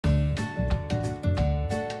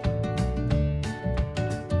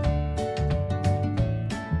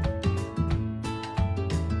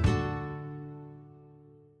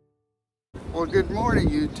Well, good morning,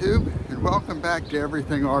 YouTube, and welcome back to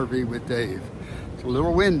Everything RV with Dave. It's a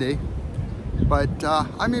little windy, but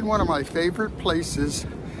I'm in one of my favorite places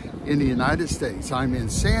in the United States. I'm in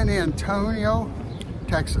San Antonio,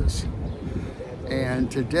 Texas,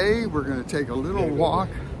 and today we're going to take a little walk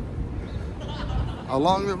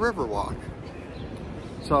along the Riverwalk.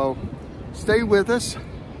 So stay with us,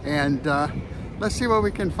 and let's see what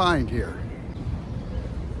we can find here.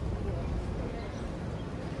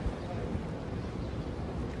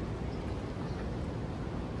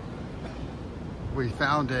 We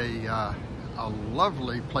found a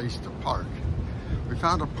lovely place to park. We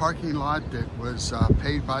found a parking lot that was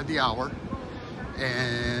paid by the hour,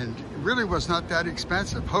 and it really was not that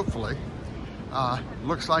expensive, hopefully.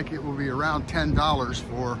 Looks like it will be around $10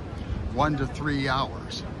 for 1 to 3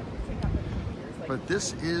 hours. But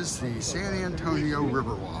this is the San Antonio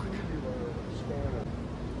Riverwalk.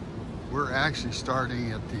 We're actually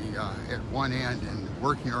starting at one end and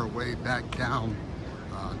working our way back down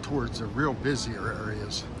towards the real busier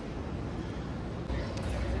areas.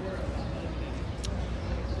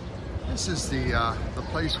 This is the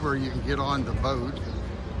place where you can get on the boat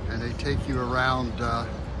and they take you around the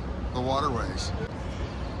waterways.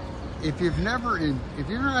 If you've never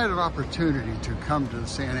had an opportunity to come to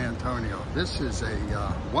San Antonio, this is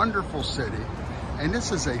a wonderful city, and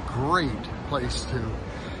this is a great place to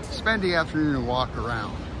spend the afternoon and walk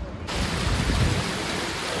around.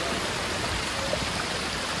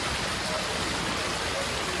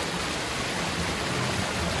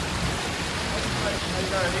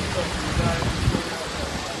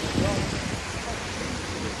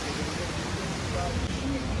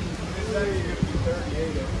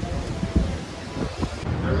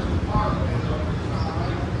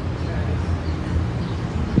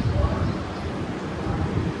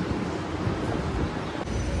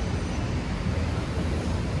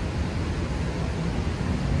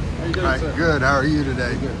 Hi, good. How are you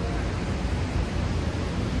today? Good.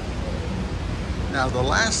 Now, the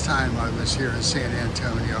last time I was here in San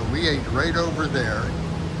Antonio, we ate right over there.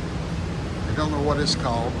 I don't know what it's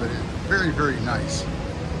called, but it's very, very nice.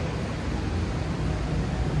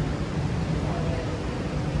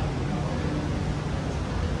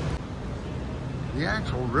 The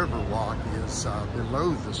actual Riverwalk is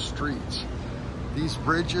below the streets. These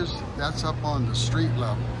bridges, that's up on the street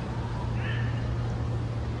level.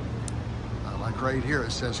 Like right here,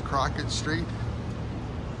 it says Crockett Street.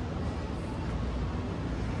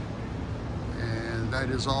 And that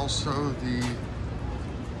is also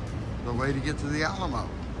the way to get to the Alamo.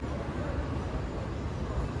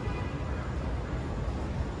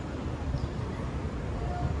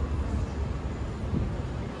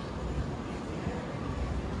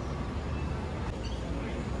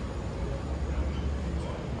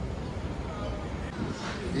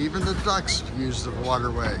 Even the ducks use the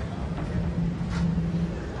waterway.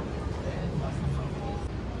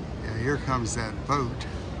 Here comes that boat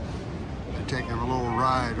to take a little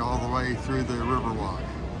ride all the way through the Riverwalk.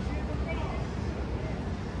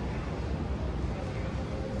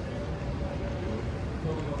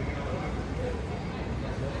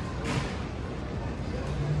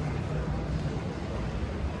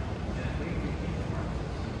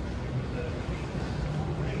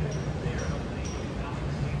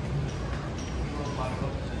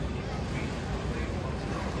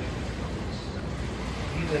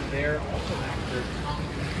 There also after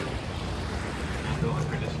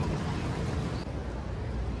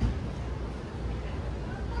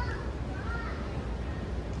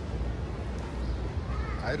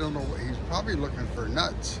I don't know, he's probably looking for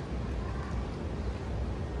nuts.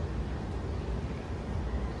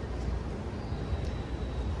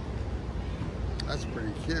 That's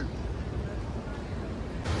pretty cute.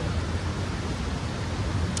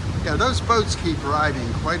 Yeah, those boats keep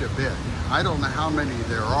riding quite a bit. I don't know how many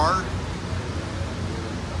there are.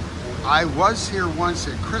 I was here once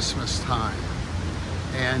at Christmas time,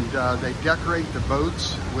 and they decorate the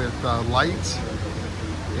boats with lights.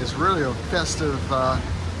 It's really a festive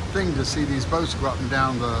thing to see these boats go up and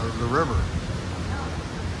down the river.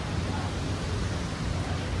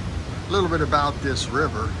 A little bit about this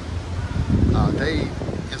river. They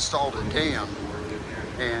installed a dam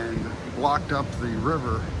and blocked up the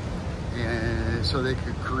river, and so they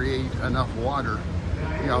could create enough water,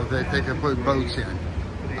 you know, that they could put boats in.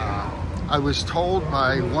 I was told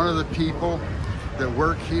by one of the people that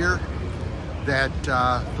work here that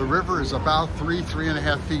the river is about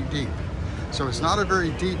 3.5 feet deep. So it's not a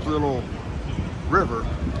very deep little river,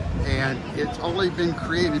 and it's only been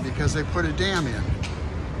created because they put a dam in.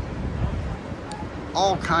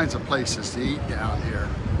 All kinds of places to eat down here.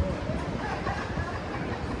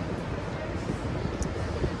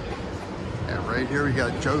 Right here we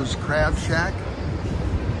got Joe's Crab Shack.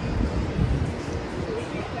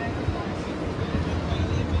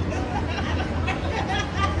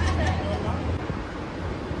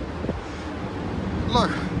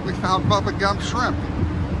 Look, we found Bubba Gump Shrimp.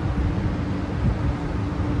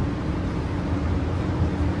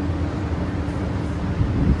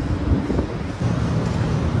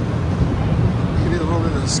 Give you a little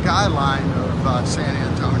bit of the skyline of San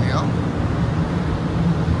Antonio.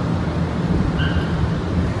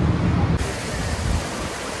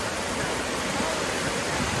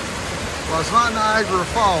 Well, it's not Niagara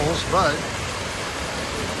Falls, but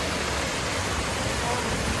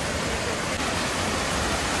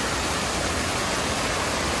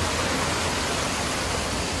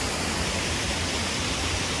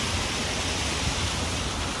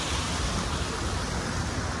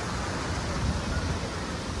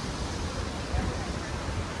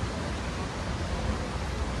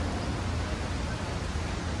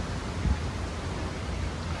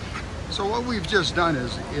so what we've just done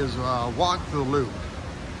is walk the loop.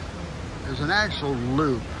 There's an actual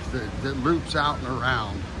loop that loops out and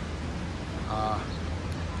around.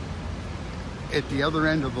 At the other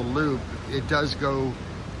end of the loop, it does go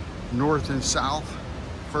north and south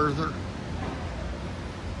further.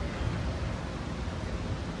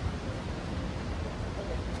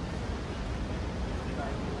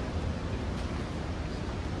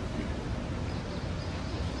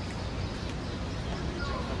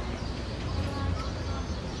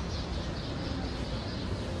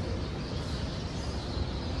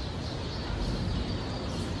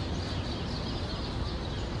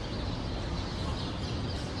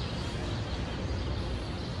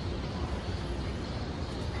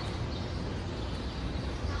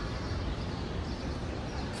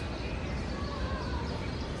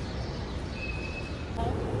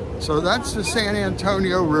 So that's the San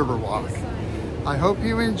Antonio Riverwalk. I hope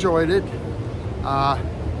you enjoyed it.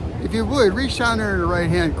 If you would, reach down there in the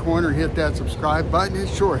right-hand corner, hit that subscribe button. It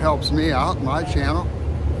sure helps me out, my channel.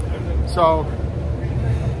 So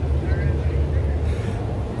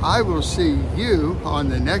I will see you on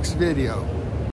the next video.